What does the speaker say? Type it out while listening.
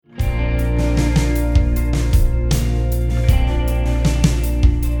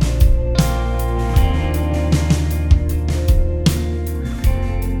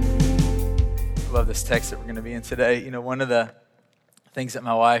text that we're going to be in today. You know, one of the things that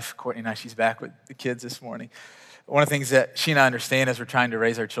my wife, Courtney and I, she's back with the kids this morning. One of the things that she and I understand as we're trying to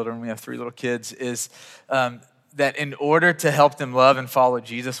raise our children, we have 3 little kids, is that in order to help them love and follow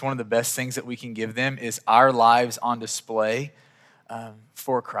Jesus, one of the best things that we can give them is our lives on display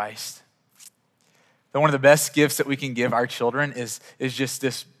for Christ. But one of the best gifts that we can give our children is just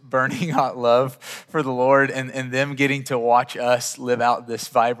this burning hot love for the Lord and them getting to watch us live out this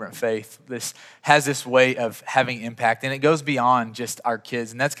vibrant faith. This has this way of having impact, and it goes beyond just our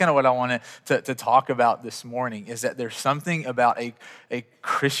kids. And that's kind of what I wanted to talk about this morning, is that there's something about a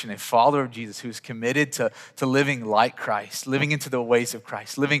Christian, a follower of Jesus, who's committed to living like Christ, living into the ways of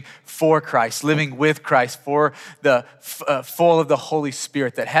Christ, living for Christ, living with Christ, for the full of the Holy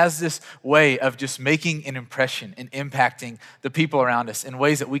Spirit, that has this way of just making an impression and impacting the people around us in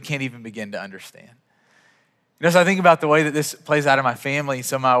ways that we can't even begin to understand. You know, so I think about the way that this plays out in my family.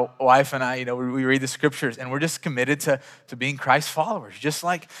 So my wife and I, you know, we read the scriptures and we're just committed to being Christ followers, just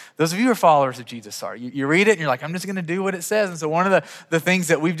like those of you who are followers of Jesus are. You read it and you're like, I'm just going to do what it says. And so one of the things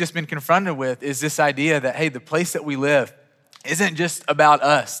that we've just been confronted with is this idea that, hey, the place that we live isn't just about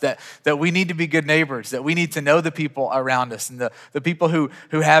us, that we need to be good neighbors, that we need to know the people around us and the people who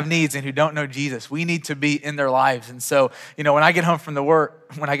have needs and who don't know Jesus. We need to be in their lives. And so, you know, when I get home from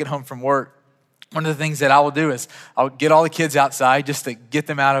work, one of the things that I will do is I'll get all the kids outside just to get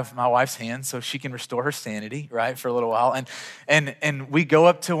them out of my wife's hands so she can restore her sanity, right, for a little while. And we go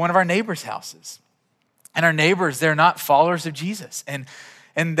up to one of our neighbors' houses. And our neighbors, they're not followers of Jesus.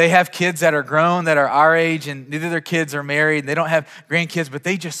 And they have kids that are grown, that are our age, and neither of their kids are married, and they don't have grandkids, but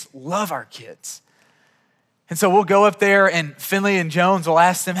they just love our kids. And so we'll go up there, and Finley and Jones will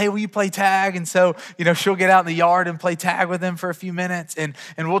ask them, hey, will you play tag? And so, you know, she'll get out in the yard and play tag with them for a few minutes, and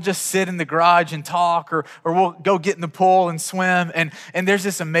we'll just sit in the garage and talk, or we'll go get in the pool and swim. And there's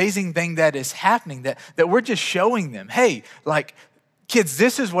this amazing thing that is happening that we're just showing them, hey, like, kids,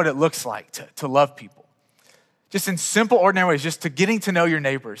 this is what it looks like to love people. Just in simple, ordinary ways, just to getting to know your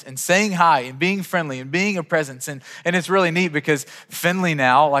neighbors and saying hi and being friendly and being a presence. And it's really neat because Finley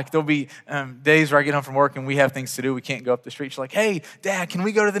now, like there'll be days where I get home from work and we have things to do. We can't go up the street. She's like, hey, Dad, can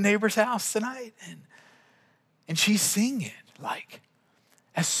we go to the neighbor's house tonight? And she's singing, like,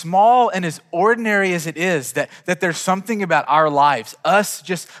 as small and as ordinary as it is, that there's something about our lives, us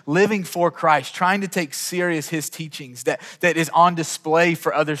just living for Christ, trying to take serious his teachings, that is on display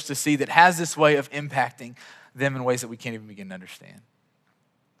for others to see, that has this way of impacting them in ways that we can't even begin to understand.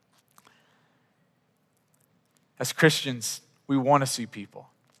 As Christians, we want to see people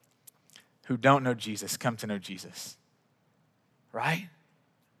who don't know Jesus come to know Jesus, right?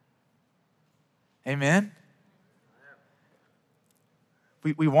 Amen?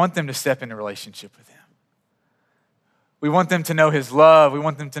 We want them to step into relationship with him. We want them to know his love. We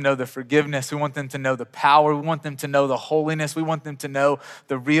want them to know the forgiveness. We want them to know the power. We want them to know the holiness. We want them to know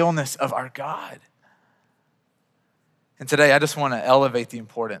the realness of our God. And today, I just want to elevate the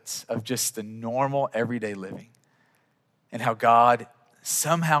importance of just the normal, everyday living and how God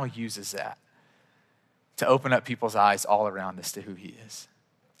somehow uses that to open up people's eyes all around us to who he is.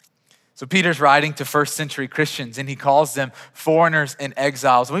 So Peter's writing to first century Christians, and he calls them foreigners and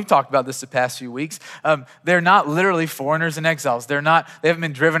exiles. And we've talked about this the past few weeks. They're not literally foreigners and exiles. They haven't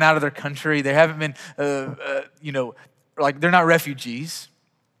been driven out of their country. They haven't been, they're not refugees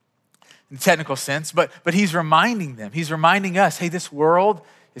in the technical sense, but he's reminding them, he's reminding us, hey, this world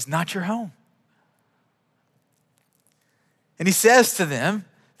is not your home. And he says to them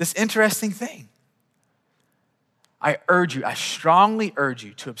this interesting thing. I strongly urge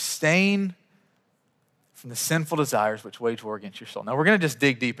you to abstain from the sinful desires which wage war against your soul. Now, we're going to just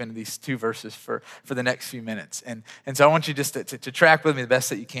dig deep into these 2 verses for the next few minutes. And so I want you just to track with me the best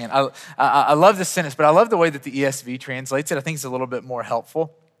that you can. I love this sentence, but I love the way that the ESV translates it. I think it's a little bit more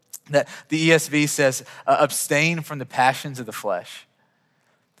helpful. That the ESV says, abstain from the passions of the flesh.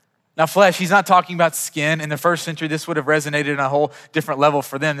 Now, flesh, he's not talking about skin. In the first century, this would have resonated on a whole different level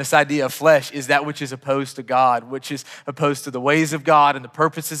for them. This idea of flesh is that which is opposed to God, which is opposed to the ways of God and the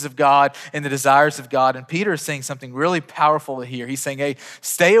purposes of God and the desires of God. And Peter is saying something really powerful here. He's saying, hey,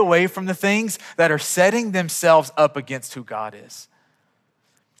 stay away from the things that are setting themselves up against who God is.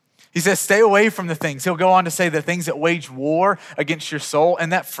 He says, stay away from the things. He'll go on to say the things that wage war against your soul.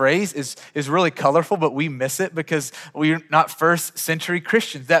 And that phrase is really colorful, but we miss it because we're not first century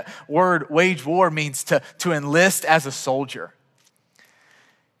Christians. That word wage war means to enlist as a soldier.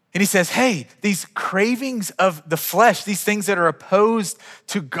 And he says, hey, these cravings of the flesh, these things that are opposed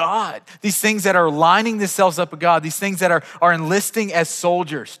to God, these things that are lining themselves up with God, these things that are enlisting as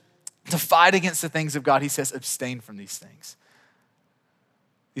soldiers to fight against the things of God, he says, abstain from these things.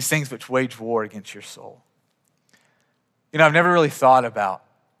 these things which wage war against your soul. You know, I've never really thought about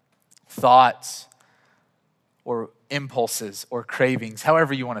thoughts or impulses or cravings,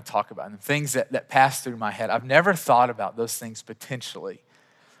 however you want to talk about them, things that pass through my head. I've never thought about those things potentially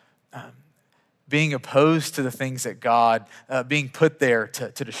being opposed to the things that God, being put there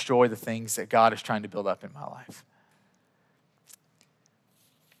to destroy the things that God is trying to build up in my life.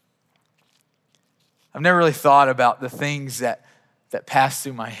 I've never really thought about the things that pass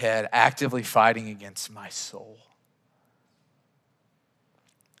through my head actively fighting against my soul.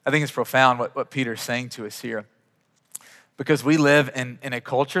 I think it's profound what Peter's saying to us here, because we live in a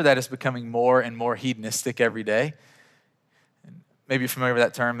culture that is becoming more and more hedonistic every day. And maybe you're familiar with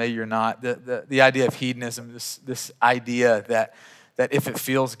that term, maybe you're not. The idea of hedonism, this idea that if it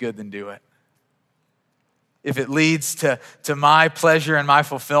feels good, then do it. If it leads to my pleasure and my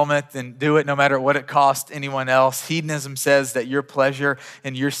fulfillment, then do it no matter what it costs anyone else. Hedonism says that your pleasure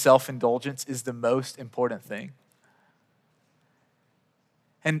and your self-indulgence is the most important thing.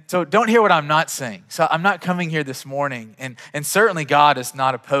 And so don't hear what I'm not saying. So I'm not coming here this morning, and certainly God is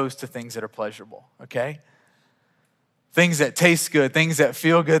not opposed to things that are pleasurable, okay? Things that taste good, things that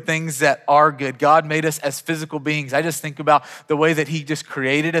feel good, things that are good. God made us as physical beings. I just think about the way that he just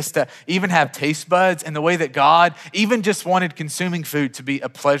created us to even have taste buds, and the way that God even just wanted consuming food to be a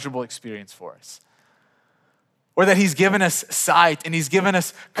pleasurable experience for us. Or that he's given us sight and he's given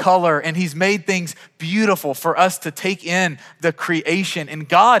us color and he's made things beautiful for us to take in the creation. And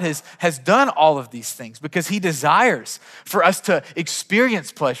God has done all of these things because he desires for us to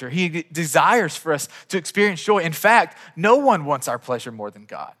experience pleasure. He desires for us to experience joy. In fact, no one wants our pleasure more than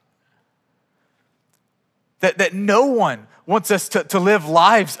God. That no one wants us to live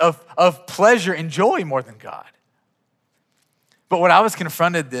lives of pleasure and joy more than God. But what I was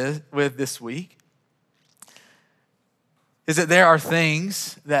confronted with this week is that there are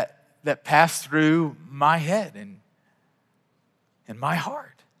things that pass through my head and my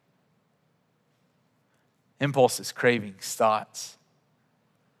heart. Impulses, cravings, thoughts.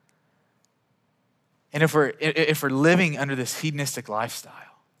 And if we're living under this hedonistic lifestyle,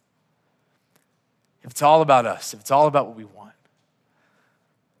 if it's all about us, if it's all about what we want,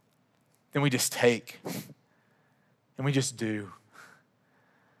 then we just take and we just do.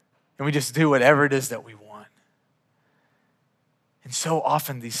 And we just do whatever it is that we want. And so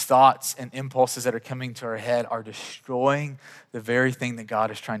often these thoughts and impulses that are coming to our head are destroying the very thing that God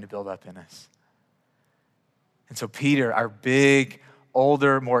is trying to build up in us. And so Peter, our big,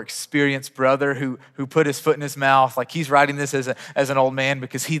 older, more experienced brother who put his foot in his mouth, like he's writing this as an old man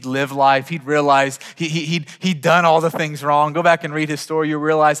because he'd lived life. He'd realized he'd done all the things wrong. Go back and read his story. You'll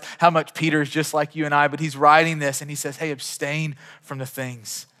realize how much Peter is just like you and I, but he's writing this and he says, hey, abstain from the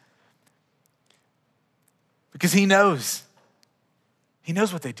things. Because he knows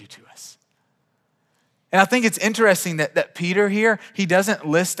what they do to us. And I think it's interesting that Peter here, he doesn't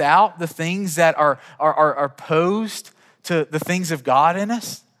list out the things that are opposed to the things of God in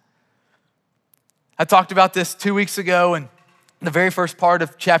us. I talked about this 2 weeks ago, and the very first part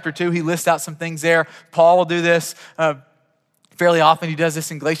of chapter 2, he lists out some things there. Paul will do this fairly often. He does this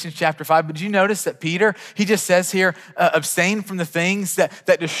in Galatians chapter 5. But did you notice that Peter, he just says here, abstain from the things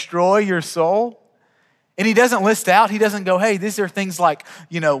that destroy your soul? And he doesn't list out, he doesn't go, hey, these are things like,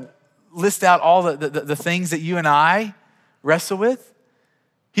 list out all the things that you and I wrestle with.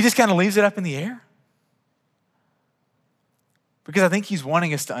 He just kind of leaves it up in the air. Because I think he's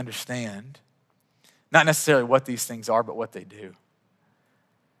wanting us to understand, not necessarily what these things are, but what they do.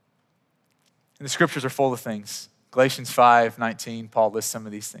 And the scriptures are full of things. Galatians 5:19, Paul lists some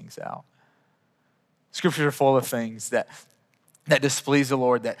of these things out. Scriptures are full of things that displease the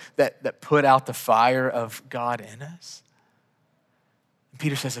Lord, that put out the fire of God in us. And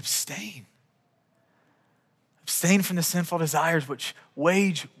Peter says, abstain. Abstain from the sinful desires which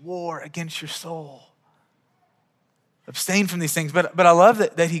wage war against your soul. Abstain from these things. But I love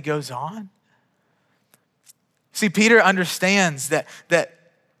that he goes on. See, Peter understands that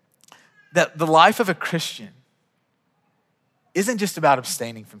the life of a Christian isn't just about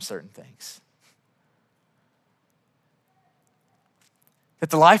abstaining from certain things. That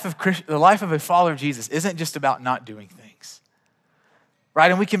the life of a follower of Jesus isn't just about not doing things,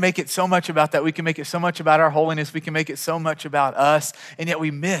 right? And we can make it so much about that. We can make it so much about our holiness. We can make it so much about us. And yet we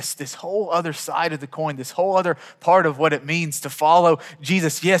miss this whole other side of the coin, this whole other part of what it means to follow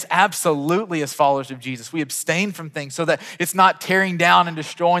Jesus. Yes, absolutely, as followers of Jesus, we abstain from things so that it's not tearing down and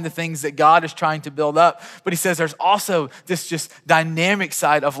destroying the things that God is trying to build up. But he says there's also this just dynamic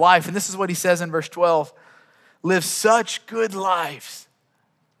side of life. And this is what he says in verse 12. Live such good lives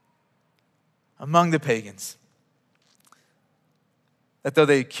among the pagans, that though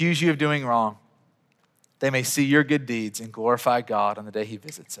they accuse you of doing wrong, they may see your good deeds and glorify God on the day he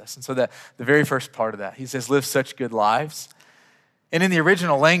visits us. And so that the very first part of that, he says, live such good lives. And in the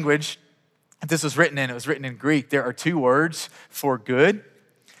original language, this was written in, it was written in Greek, there are two words for good.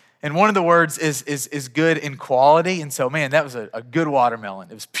 And one of the words is good in quality. And so, man, that was a good watermelon.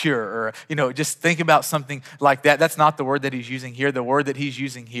 It was pure. Or, just think about something like that. That's not the word that he's using here. The word that he's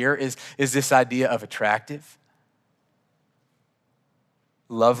using here is this idea of attractive,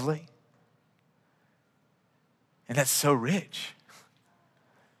 lovely. And that's so rich.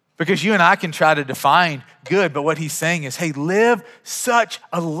 Because you and I can try to define good, but what he's saying is, hey, live such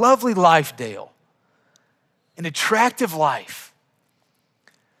a lovely life, Dale. An attractive life.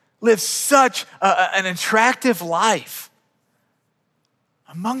 Live such an attractive life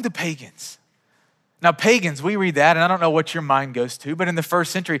among the pagans. Now, pagans, we read that, and I don't know what your mind goes to, but in the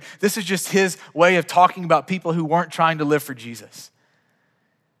first century, this is just his way of talking about people who weren't trying to live for Jesus.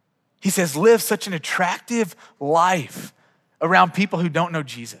 He says, live such an attractive life around people who don't know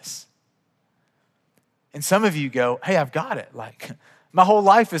Jesus. And some of you go, hey, I've got it. Like, my whole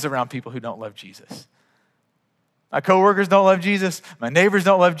life is around people who don't love Jesus. My coworkers don't love Jesus. My neighbors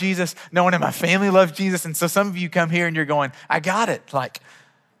don't love Jesus. No one in my family loves Jesus. And so some of you come here and you're going, I got it. Like,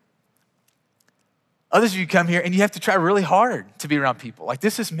 others of you come here and you have to try really hard to be around people. Like,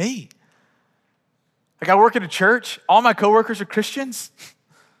 this is me. Like, I work at a church. All my coworkers are Christians.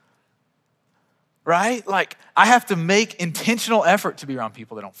 Right? Like, I have to make intentional effort to be around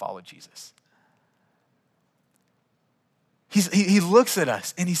people that don't follow Jesus. He looks at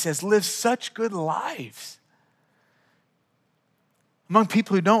us and he says, live such good lives among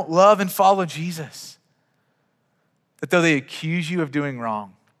people who don't love and follow Jesus, that though they accuse you of doing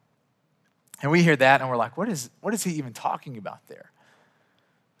wrong. And we hear that and we're like, what is he even talking about there?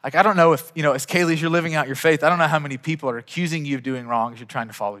 Like, I don't know if, as Kaylee, as you're living out your faith, I don't know how many people are accusing you of doing wrong as you're trying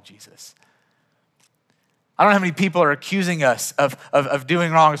to follow Jesus. I don't know how many people are accusing us of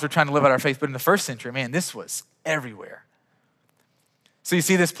doing wrong as we're trying to live out our faith, but in the first century, man, this was everywhere. So you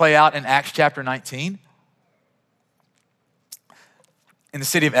see this play out in Acts chapter 19. In the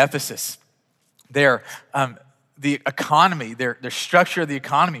city of Ephesus, the economy, their structure of the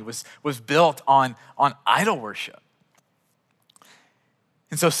economy was built on idol worship.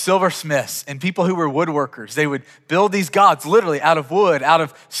 And so silversmiths and people who were woodworkers, they would build these gods literally out of wood, out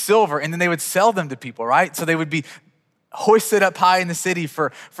of silver, and then they would sell them to people, right? So they would be hoisted up high in the city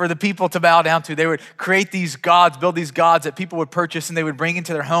for the people to bow down to. They would create these gods, build these gods that people would purchase and they would bring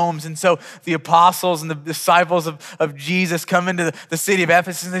into their homes. And so the apostles and the disciples of Jesus come into the city of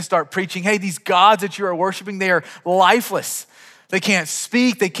Ephesus and they start preaching, hey, these gods that you are worshiping, they are lifeless. They can't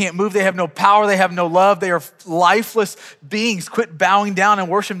speak, they can't move, they have no power, they have no love, they are lifeless beings. Quit bowing down and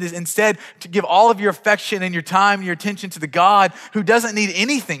worship this. Instead, to give all of your affection and your time and your attention to the God who doesn't need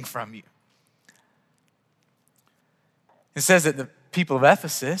anything from you. It says that the people of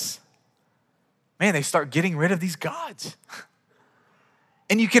Ephesus, man, they start getting rid of these gods.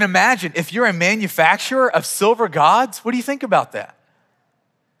 And you can imagine, if you're a manufacturer of silver gods, what do you think about that?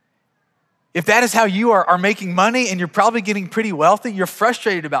 If that is how you are making money and you're probably getting pretty wealthy, you're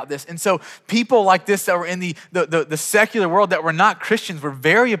frustrated about this. And so people like this that were in the secular world that were not Christians were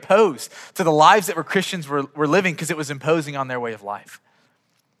very opposed to the lives that Christians were living because it was imposing on their way of life.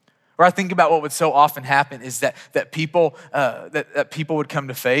 Or I think about what would so often happen is that people would come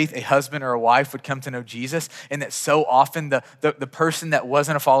to faith, a husband or a wife would come to know Jesus, and that so often the person that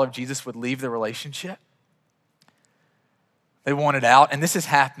wasn't a follower of Jesus would leave the relationship. They wanted out, and this is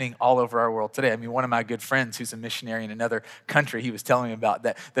happening all over our world today. I mean, one of my good friends who's a missionary in another country, he was telling me about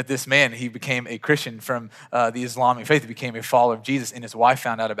that this man, he became a Christian from the Islamic faith, he became a follower of Jesus, and his wife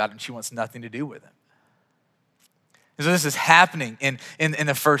found out about it, and she wants nothing to do with him. And so this is happening in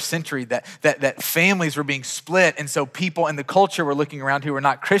the first century, that families were being split. And so people in the culture were looking around who were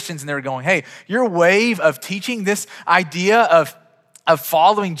not Christians and they were going, hey, your wave of teaching this idea of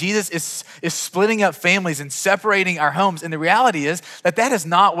following Jesus is splitting up families and separating our homes. And the reality is that is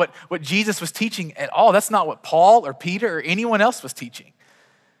not what Jesus was teaching at all. That's not what Paul or Peter or anyone else was teaching.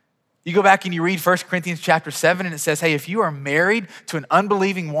 You go back and you read 1 Corinthians chapter 7 and it says, hey, if you are married to an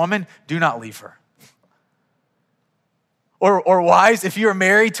unbelieving woman, do not leave her. Or wives, if you are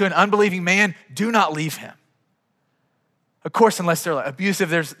married to an unbelieving man, do not leave him. Of course, unless they're abusive,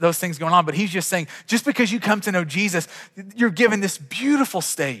 there's those things going on. But he's just saying, just because you come to know Jesus, you're given this beautiful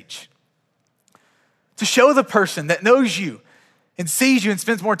stage to show the person that knows you and sees you and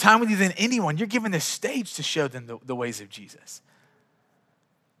spends more time with you than anyone. You're given this stage to show them the ways of Jesus.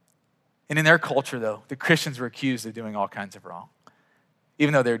 And in their culture, though, the Christians were accused of doing all kinds of wrong,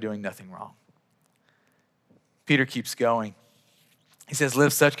 even though they were doing nothing wrong. Peter keeps going. He says,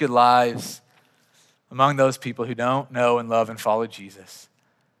 live such good lives among those people who don't know and love and follow Jesus,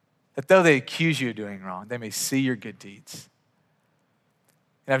 that though they accuse you of doing wrong, they may see your good deeds.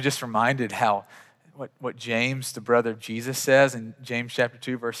 And I'm just reminded how what James, the brother of Jesus, says in James chapter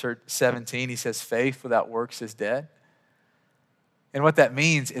 2, verse 17. He says, faith without works is dead. And what that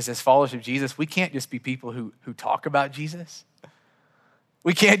means is, as followers of Jesus, we can't just be people who talk about Jesus.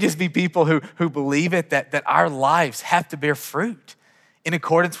 We can't just be people who believe it, that our lives have to bear fruit in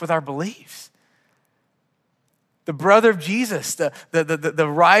accordance with our beliefs. The brother of Jesus,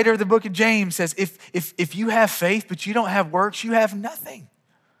 the writer of the book of James says, if you have faith but you don't have works, you have nothing.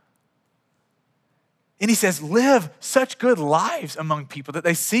 And he says, live such good lives among people that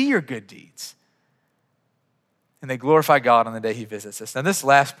they see your good deeds and they glorify God on the day he visits us. Now, this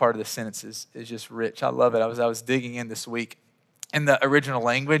last part of the sentence is just rich. I love it. I was digging in this week. In the original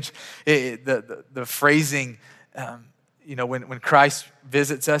language, the phrasing, when Christ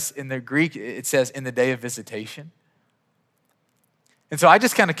visits us in the Greek, it says in the day of visitation. And so I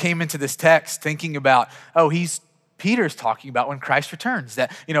just kind of came into this text thinking about, Peter's talking about when Christ returns.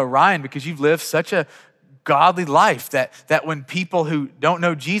 That, Ryan, because you've lived such a godly life, that when people who don't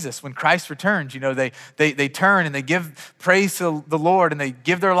know Jesus, when Christ returns, they turn and they give praise to the Lord and they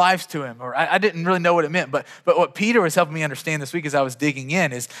give their lives to him. Or I didn't really know what it meant, but what Peter was helping me understand this week as I was digging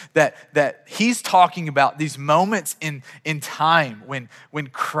in is that he's talking about these moments in time when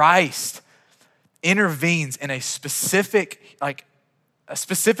Christ intervenes in a specific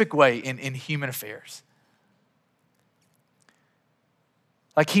way in human affairs.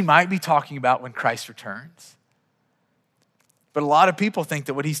 Like he might be talking about when Christ returns. But a lot of people think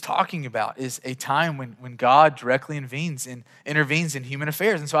that what he's talking about is a time when God directly intervenes in human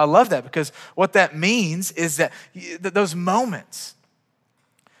affairs. And so I love that, because what that means is that those moments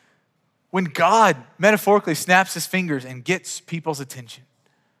when God metaphorically snaps his fingers and gets people's attention,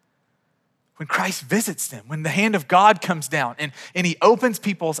 when Christ visits them, when the hand of God comes down and he opens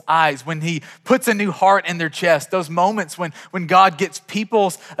people's eyes, when he puts a new heart in their chest, those moments when God gets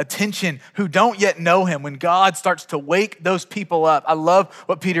people's attention who don't yet know him, when God starts to wake those people up. I love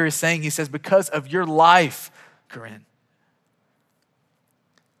what Peter is saying. He says, because of your life, Corinne.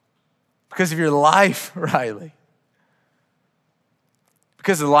 Because of your life, Riley.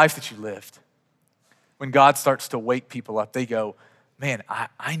 Because of the life that you lived. When God starts to wake people up, they go, man,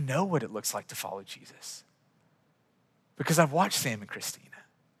 I know what it looks like to follow Jesus. Because I've watched Sam and Christina.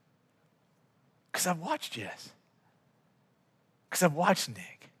 Because I've watched Jess. Because I've watched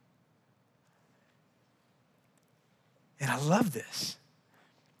Nick. And I love this.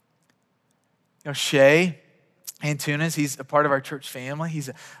 Shay Antunes, he's a part of our church family. He's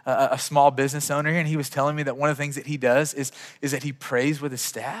a small business owner here, and he was telling me that one of the things that he does is that he prays with his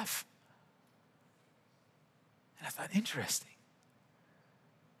staff. And I thought, interesting.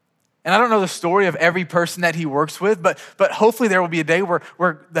 And I don't know the story of every person that he works with, but hopefully there will be a day where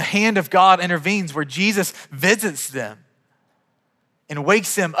the hand of God intervenes, where Jesus visits them and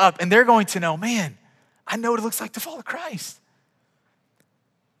wakes them up. And they're going to know, man, I know what it looks like to follow Christ.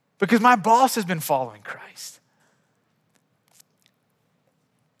 Because my boss has been following Christ.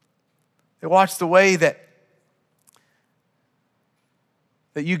 They watch the way that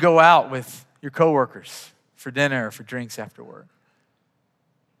you go out with your coworkers for dinner or for drinks after work.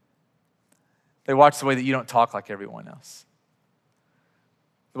 They watch the way that you don't talk like everyone else.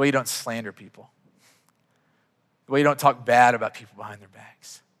 The way you don't slander people. The way you don't talk bad about people behind their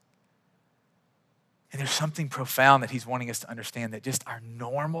backs. And there's something profound that he's wanting us to understand, that just our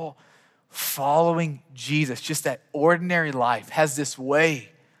normal following Jesus, just that ordinary life, has this way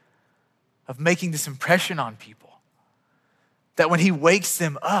of making this impression on people. That when he wakes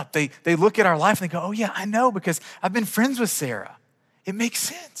them up, they look at our life and they go, oh yeah, I know, because I've been friends with Sarah. It makes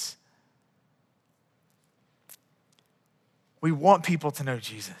sense. We want people to know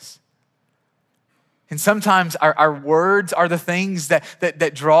Jesus. And sometimes our words are the things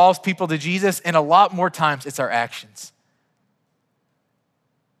that draws people to Jesus, and a lot more times it's our actions.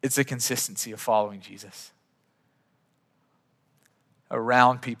 It's the consistency of following Jesus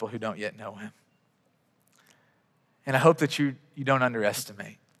around people who don't yet know him. And I hope that you don't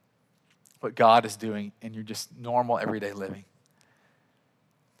underestimate what God is doing in your just normal everyday living.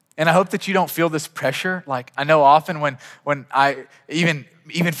 And I hope that you don't feel this pressure. Like, I know often when I, even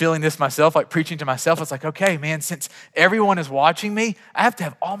feeling this myself, like preaching to myself, it's like, okay, man, since everyone is watching me, I have to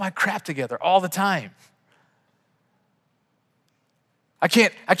have all my crap together all the time. I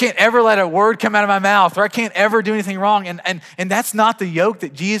can't ever let a word come out of my mouth, or I can't ever do anything wrong. And that's not the yoke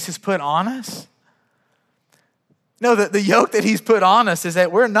that Jesus has put on us. No, the yoke that he's put on us is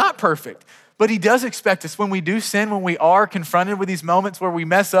that we're not perfect, But he does expect us when we do sin, when we are confronted with these moments where we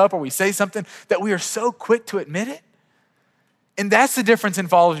mess up or we say something, that we are so quick to admit it. And that's the difference in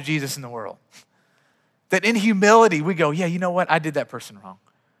followers of Jesus in the world. That in humility, we go, yeah, you know what? I did that person wrong.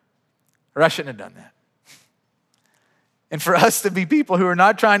 Or I shouldn't have done that. And for us to be people who are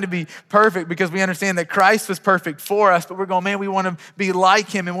not trying to be perfect because we understand that Christ was perfect for us, but we're going, man, we want to be like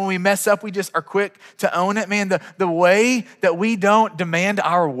him. And when we mess up, we just are quick to own it. Man, the way that we don't demand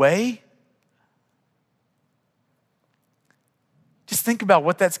our way, just think about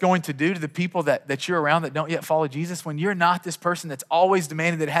what that's going to do to the people that you're around that don't yet follow Jesus when you're not this person that's always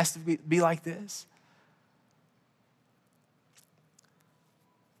demanding that it has to be like this.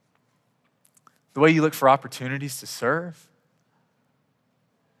 The way you look for opportunities to serve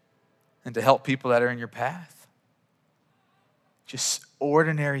and to help people that are in your path. Just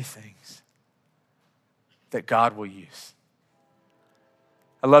ordinary things that God will use.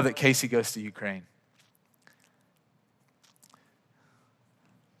 I love that Casey goes to Ukraine.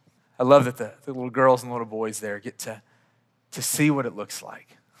 I love that the little girls and little boys there get to see what it looks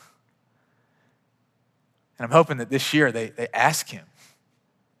like. And I'm hoping that this year they ask him,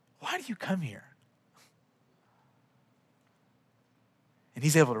 why do you come here? And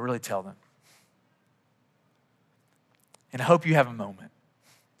he's able to really tell them. And I hope you have a moment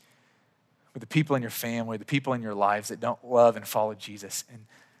with the people in your family, the people in your lives that don't love and follow Jesus.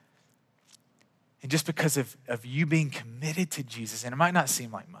 And just because of you being committed to Jesus, and it might not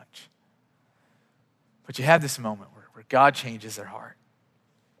seem like much, but you have this moment where God changes their heart.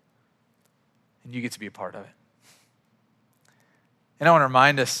 And you get to be a part of it. And I want to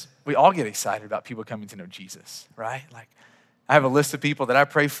remind us, we all get excited about people coming to know Jesus, right? Like, I have a list of people that I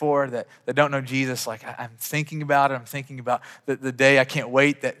pray for that don't know Jesus. Like, I'm thinking about it. I'm thinking about the day I can't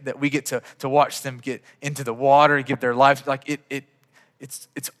wait that we get to watch them get into the water, give their lives. Like,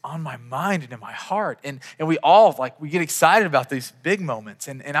 it's on my mind and in my heart. And we all, we get excited about these big moments.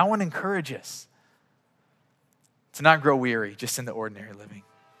 And I want to encourage us to not grow weary just in the ordinary living.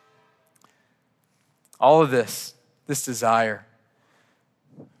 All of this desire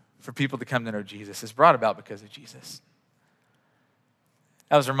for people to come to know Jesus is brought about because of Jesus.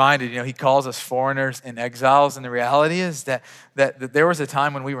 I was reminded, he calls us foreigners and exiles, and the reality is that there was a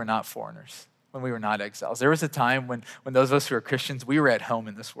time when we were not foreigners, when we were not exiles. There was a time when those of us who are Christians, we were at home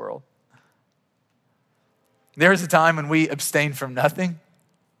in this world. There was a time when we abstained from nothing,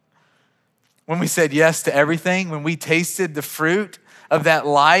 when we said yes to everything, when we tasted the fruit of that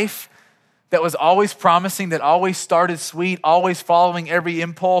life that was always promising, that always started sweet, always following every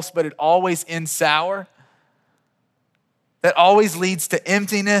impulse, but it always ends sour. That always leads to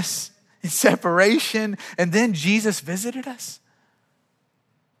emptiness and separation. And then Jesus visited us.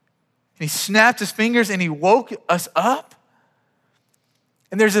 And he snapped his fingers and he woke us up.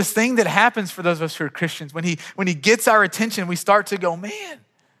 And there's this thing that happens for those of us who are Christians. When he gets our attention, we start to go, man,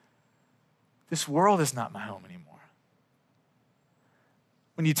 this world is not my home anymore.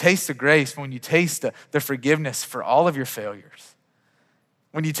 When you taste the grace, when you taste the forgiveness for all of your failures,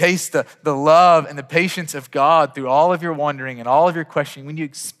 when you taste the love and the patience of God through all of your wondering and all of your questioning, when you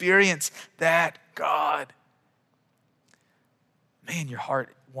experience that God, man, your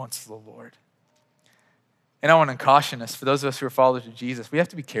heart wants the Lord. And I want to caution us, for those of us who are followers of Jesus, we have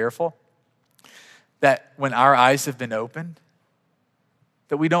to be careful that when our eyes have been opened,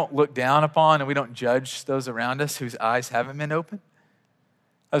 that we don't look down upon and we don't judge those around us whose eyes haven't been opened.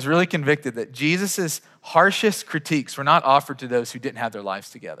 I was really convicted that Jesus' harshest critiques were not offered to those who didn't have their lives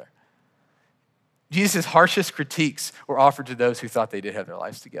together. Jesus' harshest critiques were offered to those who thought they did have their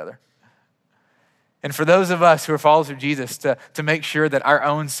lives together. And for those of us who are followers of Jesus, to make sure that our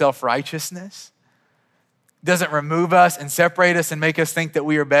own self-righteousness doesn't remove us and separate us and make us think that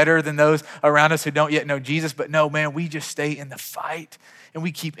we are better than those around us who don't yet know Jesus. But no, man, we just stay in the fight and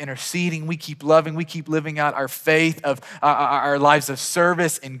we keep interceding, we keep loving, we keep living out our faith of our lives of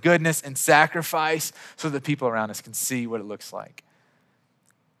service and goodness and sacrifice so that people around us can see what it looks like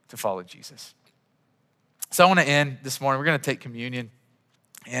to follow Jesus. So I want to end this morning. We're going to take communion.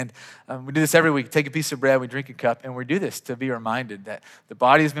 And we do this every week. Take a piece of bread, we drink a cup, and we do this to be reminded that the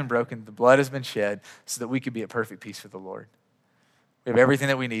body has been broken, the blood has been shed, so that we could be at perfect peace with the Lord. We have everything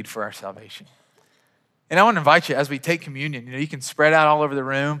that we need for our salvation. And I want to invite you, as we take communion, you can spread out all over the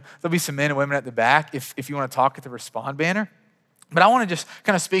room. There'll be some men and women at the back if you want to talk at the Respond banner. But I want to just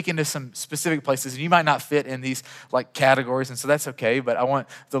kind of speak into some specific places. And you might not fit in these categories, and so that's okay. But I want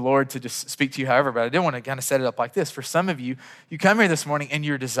the Lord to just speak to you however. But I did want to kind of set it up like this. For some of you, you come here this morning and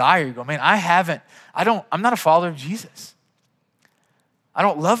your desire, you go, man, I'm not a follower of Jesus. I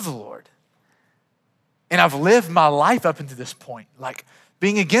don't love the Lord. And I've lived my life up until this point,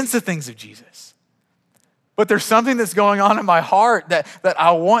 being against the things of Jesus. But there's something that's going on in my heart that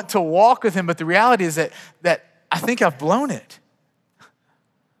I want to walk with him, but the reality is that I think I've blown it.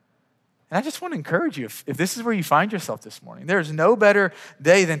 And I just want to encourage you, if this is where you find yourself this morning, there's no better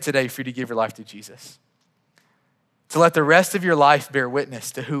day than today for you to give your life to Jesus. To let the rest of your life bear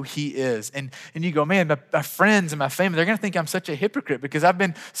witness to who he is. And you go, man, my friends and my family, they're going to think I'm such a hypocrite because I've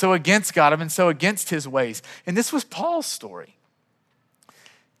been so against God. I've been so against his ways. And this was Paul's story.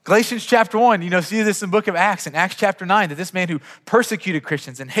 Galatians chapter 1, see this in the book of Acts, in Acts chapter 9, that this man who persecuted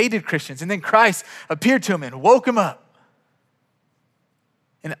Christians and hated Christians, and then Christ appeared to him and woke him up.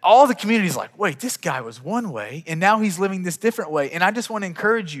 And all the community is like, wait, this guy was one way, and now he's living this different way. And I just want to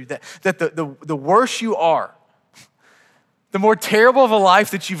encourage you that the worse you are, the more terrible of a life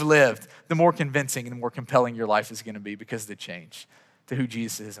that you've lived, the more convincing and the more compelling your life is going to be because of the change to who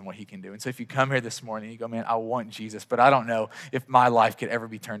Jesus is and what he can do. And so if you come here this morning, you go, man, I want Jesus, but I don't know if my life could ever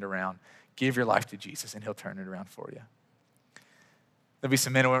be turned around. Give your life to Jesus and he'll turn it around for you. There'll be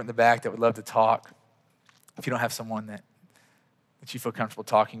some men and women in the back that would love to talk. If you don't have someone that you feel comfortable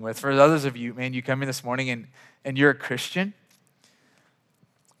talking with. For others of you, man, you come in this morning and you're a Christian,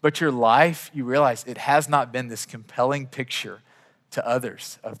 but your life, you realize it has not been this compelling picture to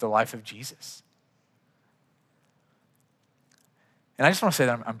others of the life of Jesus. And I just want to say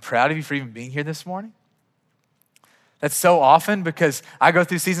that I'm proud of you for even being here this morning. That's so often because I go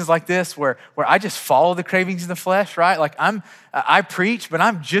through seasons like this where I just follow the cravings of the flesh, right? Like I preach, but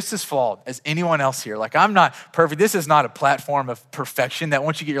I'm just as flawed as anyone else here. Like I'm not perfect. This is not a platform of perfection that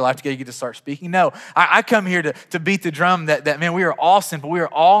once you get your life together, you get to start speaking. No, I come here to beat the drum that man, we are all sinful. We are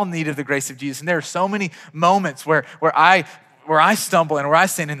all in need of the grace of Jesus. And there are so many moments where I stumble and where I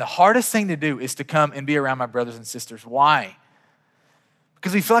sin. And the hardest thing to do is to come and be around my brothers and sisters. Why?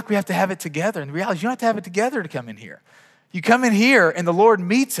 Because we feel like we have to have it together. And the reality is you don't have to have it together to come in here. You come in here and the Lord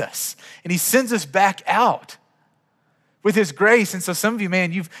meets us and he sends us back out with his grace. And so some of you,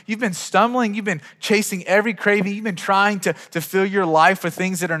 man, you've been stumbling. You've been chasing every craving. You've been trying to fill your life with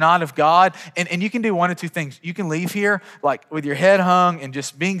things that are not of God. And you can do one of two things. You can leave here like with your head hung and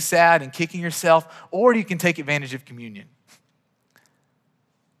just being sad and kicking yourself, or you can take advantage of communion.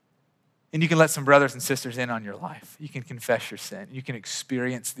 And you can let some brothers and sisters in on your life. You can confess your sin. You can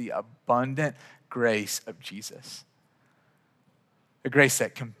experience the abundant grace of Jesus. A grace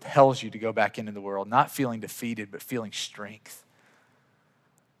that compels you to go back into the world, not feeling defeated, but feeling strength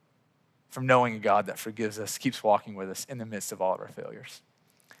from knowing a God that forgives us, keeps walking with us in the midst of all of our failures.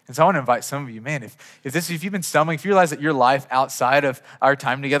 And so I want to invite some of you, man, if you've been stumbling, if you realize that your life outside of our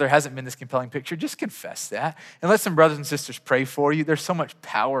time together hasn't been this compelling picture, just confess that and let some brothers and sisters pray for you. There's so much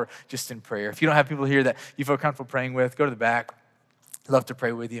power just in prayer. If you don't have people here that you feel comfortable praying with, go to the back. I'd love to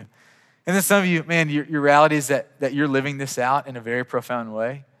pray with you. And then some of you, man, your reality is that you're living this out in a very profound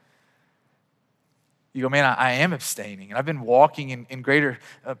way. You go, man, I am abstaining, and I've been walking in greater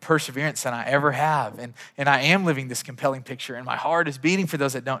perseverance than I ever have, and I am living this compelling picture, and my heart is beating for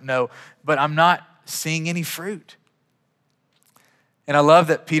those that don't know, but I'm not seeing any fruit. And I love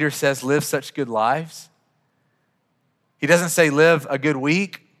that Peter says, live such good lives. He doesn't say live a good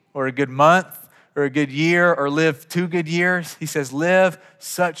week or a good month or a good year or live 2 good years. He says live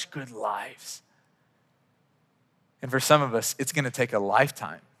such good lives. And for some of us, it's gonna take a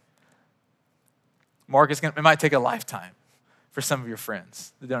lifetime. Mark, it might take a lifetime for some of your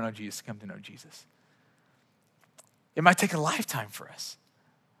friends that don't know Jesus to come to know Jesus. It might take a lifetime for us.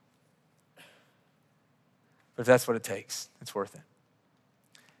 But if that's what it takes, it's worth it.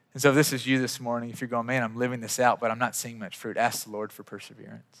 And so if this is you this morning, if you're going, man, I'm living this out, but I'm not seeing much fruit, ask the Lord for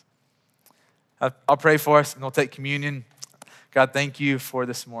perseverance. I'll pray for us and we'll take communion. God, thank you for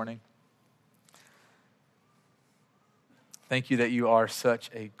this morning. Thank you that you are such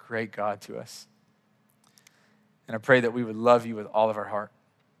a great God to us. And I pray that we would love you with all of our heart.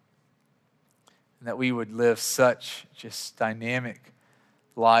 And that we would live such just dynamic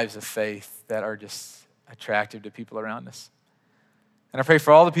lives of faith that are just attractive to people around us. And I pray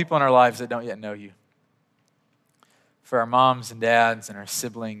for all the people in our lives that don't yet know you. For our moms and dads and our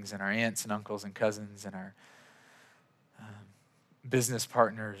siblings and our aunts and uncles and cousins and our business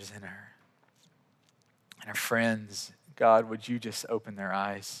partners and our friends. God, would you just open their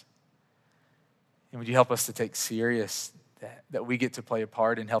eyes? And would you help us to take serious that we get to play a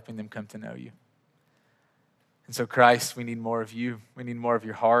part in helping them come to know you? And so Christ, we need more of you. We need more of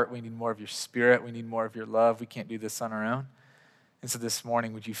your heart. We need more of your spirit. We need more of your love. We can't do this on our own. And so this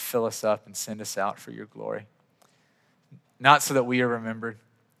morning, would you fill us up and send us out for your glory? Not so that we are remembered,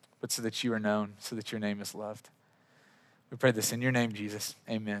 but so that you are known, so that your name is loved. We pray this in your name, Jesus.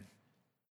 Amen.